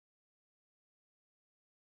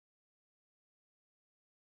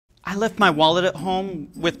I left my wallet at home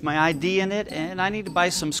with my ID in it, and I need to buy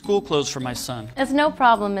some school clothes for my son. It's no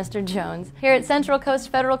problem, Mr. Jones. Here at Central Coast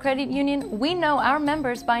Federal Credit Union, we know our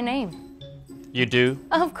members by name. You do?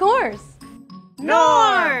 Of course.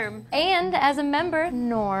 Norm! And as a member,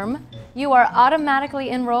 Norm, you are automatically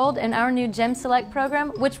enrolled in our new Gem Select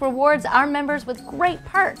program, which rewards our members with great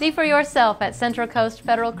perks. See for yourself at Central Coast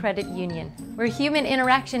Federal Credit Union, where human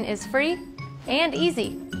interaction is free and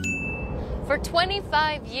easy. For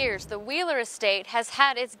 25 years, the Wheeler estate has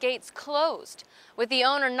had its gates closed. With the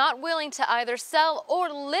owner not willing to either sell or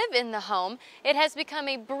live in the home, it has become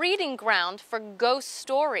a breeding ground for ghost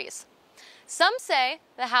stories. Some say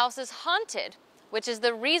the house is haunted, which is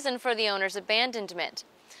the reason for the owner's abandonment.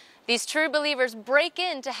 These true believers break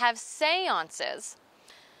in to have seances.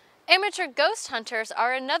 Amateur ghost hunters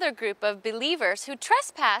are another group of believers who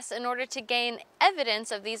trespass in order to gain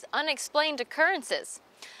evidence of these unexplained occurrences.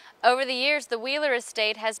 Over the years, the Wheeler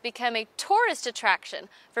estate has become a tourist attraction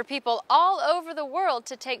for people all over the world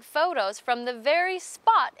to take photos from the very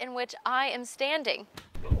spot in which I am standing.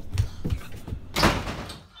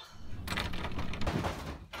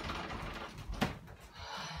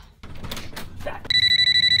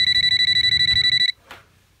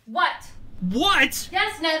 What? What?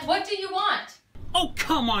 Yes, Ned, what do you want? Oh,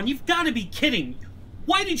 come on, you've got to be kidding.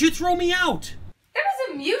 Why did you throw me out? It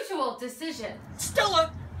was a mutual decision.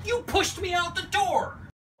 Stella, you pushed me out the door.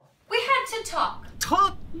 We had to talk.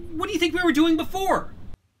 Talk? What do you think we were doing before?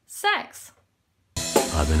 Sex.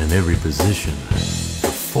 I've been in every position for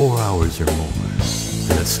 4 hours or more.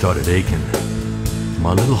 Then it started aching.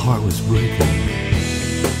 My little heart was breaking.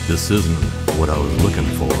 This isn't what I was looking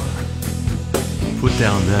for. Put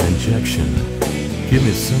down that injection. Give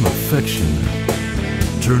me some affection.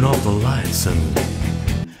 Turn off the lights and...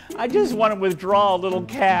 I just want to withdraw a little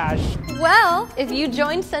cash. Well, if you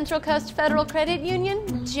joined Central Coast Federal Credit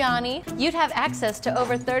Union, Johnny, you'd have access to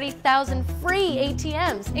over 30,000 free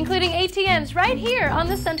ATMs, including ATMs right here on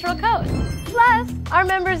the Central Coast. Plus, our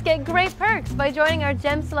members get great perks by joining our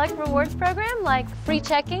Gem Select Rewards program, like free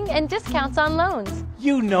checking and discounts on loans.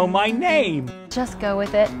 You know my name. Just go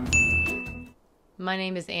with it. My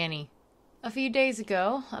name is Annie. A few days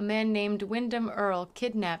ago, a man named Wyndham Earl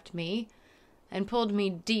kidnapped me and pulled me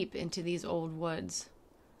deep into these old woods,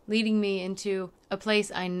 leading me into a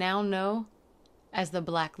place I now know as the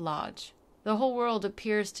Black Lodge. The whole world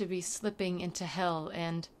appears to be slipping into hell,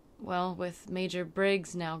 and, well, with Major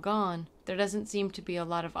Briggs now gone, there doesn't seem to be a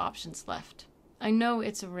lot of options left. I know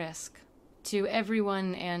it's a risk to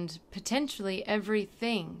everyone and potentially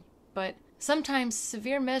everything, but sometimes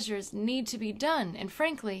severe measures need to be done, and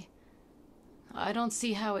frankly, I don't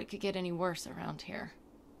see how it could get any worse around here.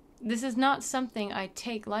 This is not something I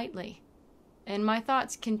take lightly, and my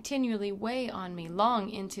thoughts continually weigh on me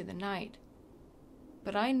long into the night.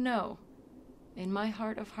 But I know, in my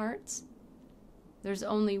heart of hearts, there's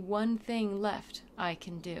only one thing left I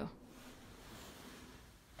can do.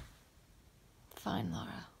 Fine,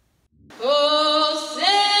 Laura. Oh,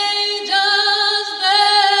 say does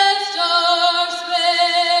that star-spangled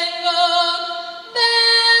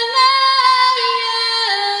banner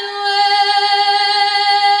yet wave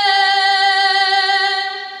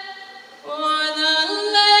o'er the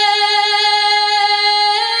land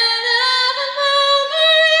of memory and the home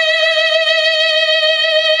of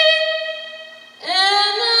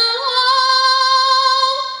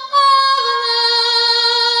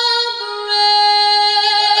the brave.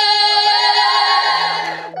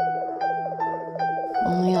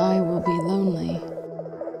 Only I will be lonely.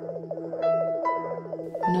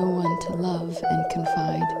 No one to love and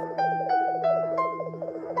confide.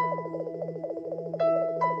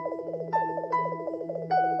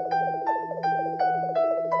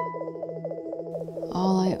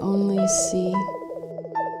 All I only see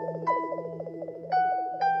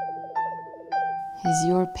is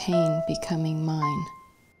your pain becoming mine.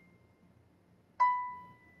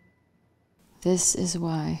 This is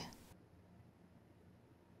why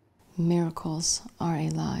miracles are a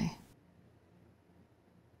lie.